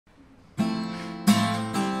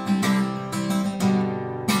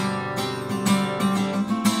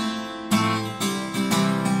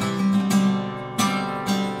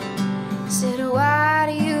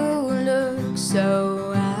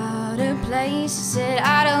knees, I said,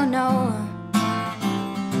 I don't know,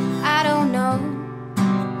 I don't know.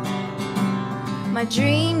 My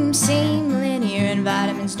dreams seem linear and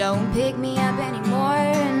vitamins don't pick me up anymore.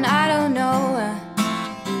 And I don't know,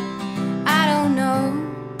 I don't know.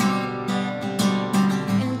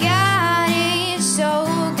 And God is so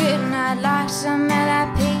good and I'd like some of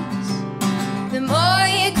that peace. The more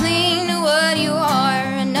you cling to what you are,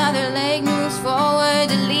 another leg moves forward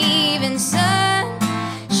to leave. And sunshine,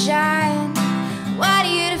 why do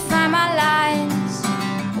you define my lines?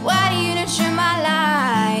 Why do you nurture my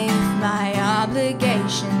life? My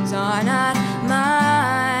obligations are not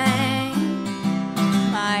mine.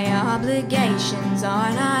 My obligations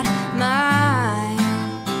are not mine.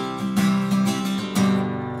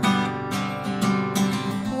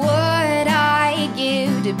 Would I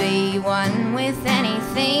give to be one with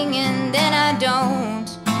anything, and then I don't,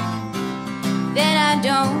 then I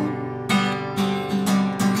don't.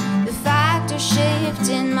 The factors shift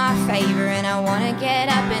in my favor and I wanna get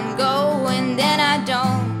up and go, and then I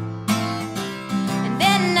don't, and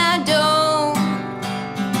then I don't.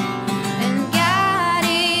 And God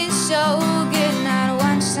is so good and I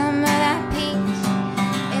want some of that peace.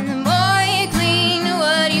 And the more you cling to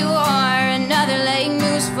what you are, another leg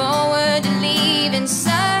moves forward to leave. And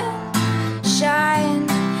sunshine,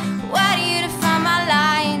 why do you define my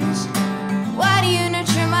lines? Why do you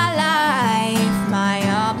nurture my life? My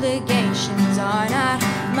obligations are not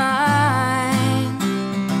mine.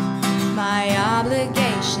 My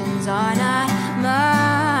obligations are not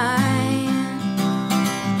mine.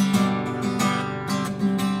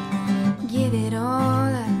 Give it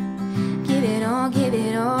all up, give it all, give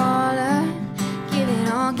it all up. Give it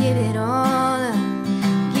all, give it all up.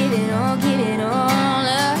 Give it all, give it all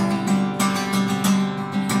up.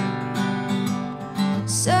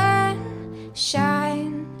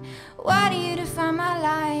 Sunshine, why do you define my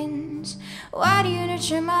lines? Why do you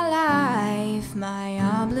nurture my life? My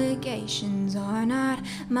obligations are not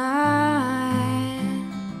mine.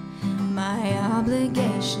 My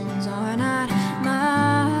obligations are not mine.